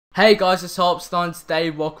Hey guys, it's Hopston. Today,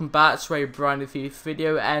 welcome back to a brand new FIFA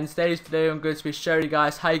video, and today's video I'm going to be showing you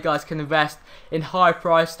guys how you guys can invest in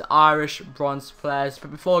high-priced Irish bronze players.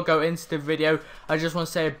 But before I go into the video, I just want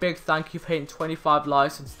to say a big thank you for hitting 25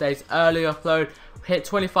 likes on today's early upload. We hit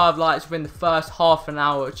 25 likes within the first half an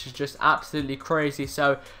hour, which is just absolutely crazy.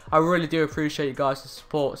 So I really do appreciate you guys'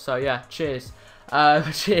 support. So yeah, cheers.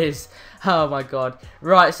 Cheers. Oh my god.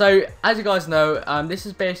 Right, so as you guys know, this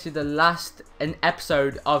is basically the last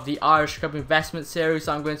episode of the Irish Cup investment series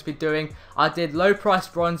that I'm going to be doing. I did low price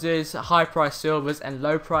bronzes, high price silvers, and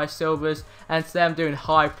low price silvers, and today I'm doing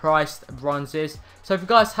high priced bronzes. So if you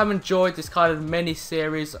guys have enjoyed this kind of mini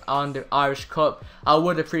series on the Irish Cup, I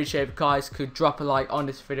would appreciate if you guys could drop a like on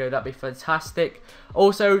this video. That'd be fantastic.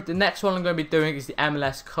 Also, the next one I'm going to be doing is the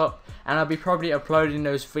MLS Cup, and I'll be probably uploading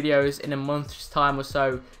those videos in a month's time or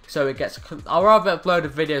so. So it gets, I'll rather upload the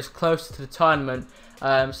videos closer to the tournament.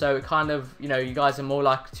 So it kind of, you know, you guys are more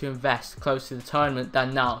likely to invest close to the tournament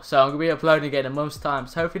than now. So I'm going to be uploading it in a month's time.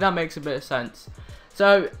 So hopefully that makes a bit of sense.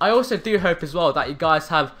 So I also do hope as well that you guys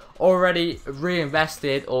have already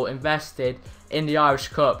reinvested or invested in the Irish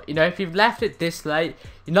Cup. You know, if you've left it this late,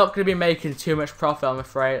 you're not going to be making too much profit, I'm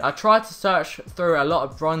afraid. I tried to search through a lot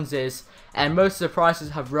of bronzes, and most of the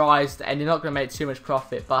prices have risen, and you're not going to make too much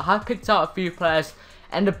profit. But I have picked out a few players,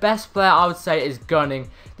 and the best player I would say is Gunning.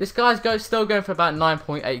 This guy's still going for about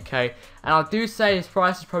 9.8k, and I do say his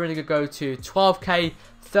price is probably going to go to 12k,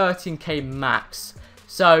 13k max.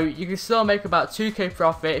 So you can still make about 2k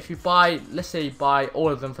profit if you buy, let's say you buy all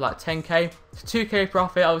of them for like 10k. So 2k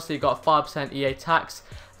profit, obviously you got 5% EA tax,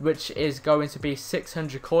 which is going to be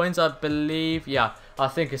 600 coins, I believe. Yeah, I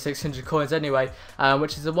think it's 600 coins anyway,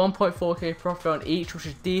 which is a 1.4k profit on each, which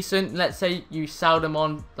is decent. Let's say you sell them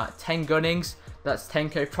on like 10 Gunnings, that's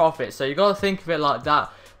 10k profit. So you got to think of it like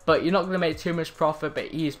that. But you're not going to make too much profit, but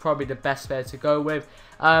he's probably the best player to go with.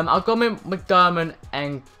 I'll go with McDermott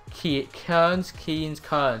and Kearns.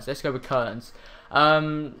 Let's go with Kearns.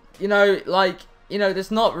 You know,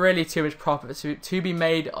 there's not really too much profit to be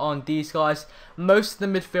made on these guys. Most of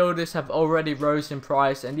the midfielders have already rose in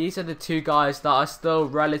price, and these are the two guys that are still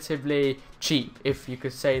relatively cheap, if you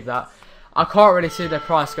could say that. I can't really see their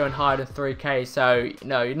price going higher than 3k, so you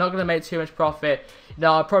know, you're not going to make too much profit. You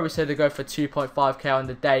know, I'd probably say to go for 2.5k on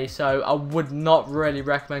the day, so I would not really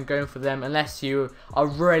recommend going for them unless you are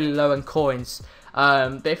really low in coins.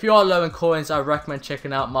 But if you are low in coins, I recommend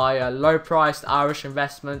checking out my low priced Irish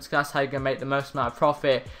investments, because that's how you're going to make the most amount of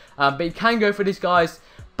profit. But you can go for these guys,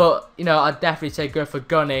 but you know, I'd definitely say go for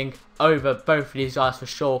Gunning over both of these guys for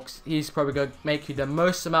sure, because he's probably going to make you the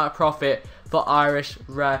most amount of profit for Irish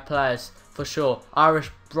rare players for sure. Irish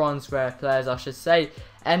bronze rare players, I should say.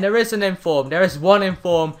 And there is one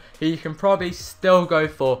inform who you can probably still go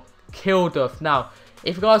for, Kilduff. Now,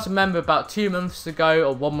 if you guys remember about 2 months ago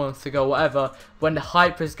or 1 month ago, whatever, when the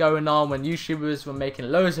hype was going on, when YouTubers were making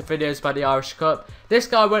loads of videos about the Irish Cup, this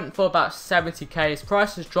guy went for about 70k. His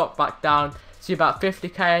price has dropped back down to about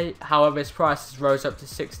 50k. However, his price has rose up to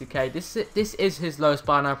 60k. This is his lowest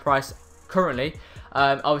buy now price currently.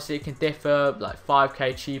 Obviously, it can differ, like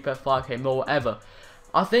 5k cheaper, 5k more, whatever.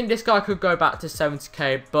 I think this guy could go back to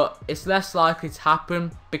 70k, but it's less likely to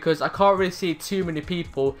happen because I can't really see too many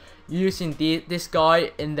people using this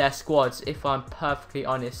guy in their squads, if I'm perfectly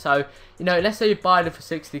honest. So, you know, let's say you buy them for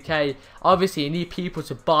 60k, obviously you need people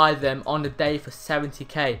to buy them on the day for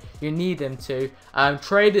 70k. You need them to.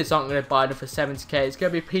 Traders aren't going to buy them for 70k. It's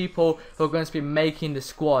going to be people who are going to be making the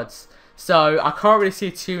squads. So I can't really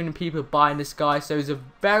see too many people buying this guy, so he's a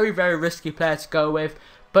very, very risky player to go with.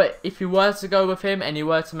 But if you were to go with him and you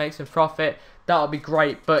were to make some profit, that would be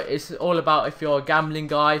great. But it's all about if you're a gambling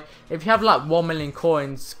guy. If you have like 1 million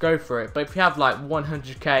coins, go for it. But if you have like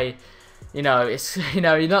 100k, you know, it's, you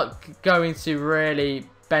know, you're not going to really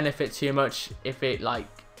benefit too much if it like,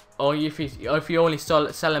 or if you only sell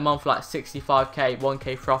him on for like 65k,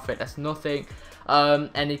 1k profit. That's nothing.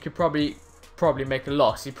 And you could probably make a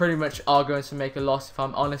loss. You pretty much are going to make a loss, if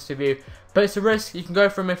I'm honest with you. But it's a risk. You can go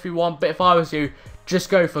for him if you want, but if I was you, just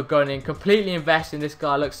go for Gunning. Completely invest in this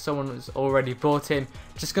guy. Looks someone who's already bought him.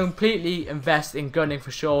 Just completely invest in Gunning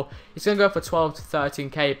for sure. He's going to go for 12 to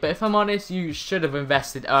 13k, but if I'm honest, you should have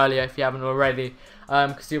invested earlier if you haven't already,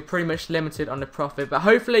 because you're pretty much limited on the profit. But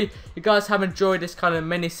hopefully you guys have enjoyed this kind of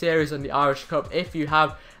mini series on the Irish Cup. If you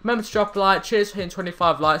have, remember to drop a like. Cheers for hitting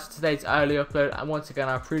 25 likes for today's early upload, and once again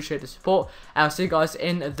I appreciate the support, and I'll see you guys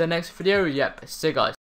in the next video. Yep, see you guys.